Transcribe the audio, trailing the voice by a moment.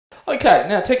Okay,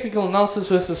 now technical analysis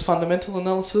versus fundamental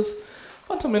analysis.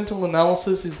 Fundamental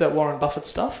analysis is that Warren Buffett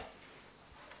stuff.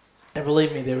 And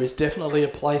believe me, there is definitely a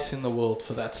place in the world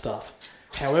for that stuff.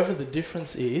 However, the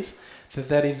difference is that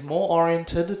that is more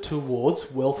oriented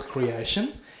towards wealth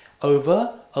creation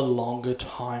over a longer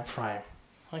time frame.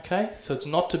 Okay, so it's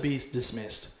not to be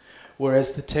dismissed.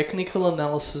 Whereas the technical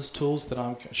analysis tools that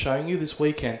I'm showing you this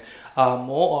weekend are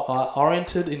more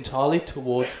oriented entirely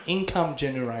towards income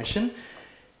generation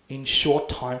in short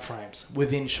time frames,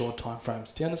 within short time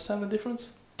frames. Do you understand the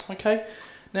difference? Okay.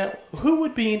 Now, who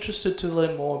would be interested to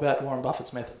learn more about Warren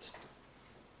Buffett's methods?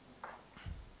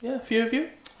 Yeah, a few of you?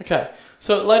 Okay.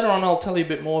 So later on I'll tell you a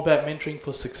bit more about mentoring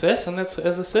for success, and that's,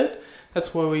 as I said,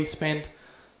 that's where we spend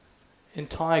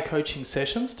entire coaching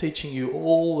sessions teaching you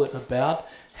all about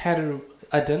how to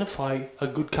identify a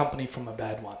good company from a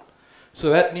bad one.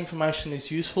 So that information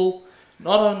is useful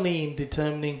not only in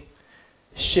determining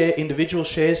individual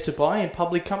shares to buy in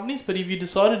public companies, but if you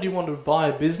decided you wanted to buy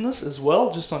a business as well,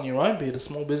 just on your own, be it a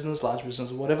small business, large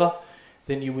business, or whatever,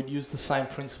 then you would use the same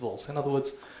principles. In other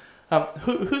words,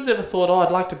 who's ever thought, oh,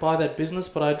 I'd like to buy that business,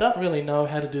 but I don't really know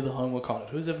how to do the homework on it?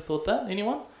 Who's ever thought that?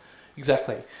 Anyone?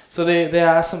 Exactly. So there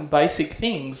are some basic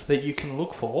things that you can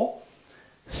look for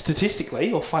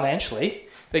statistically or financially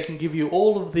that can give you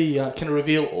all of the, can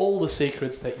reveal all the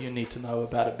secrets that you need to know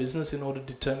about a business in order to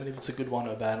determine if it's a good one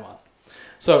or a bad one.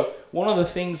 So one of the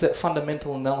things that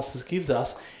fundamental analysis gives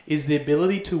us is the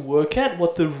ability to work out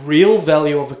what the real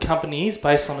value of a company is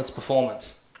based on its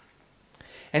performance.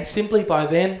 And simply by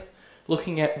then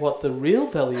looking at what the real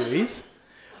value is,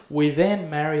 we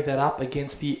then marry that up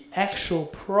against the actual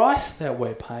price that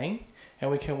we're paying,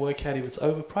 and we can work out if it's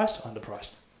overpriced or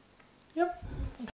underpriced. Yep.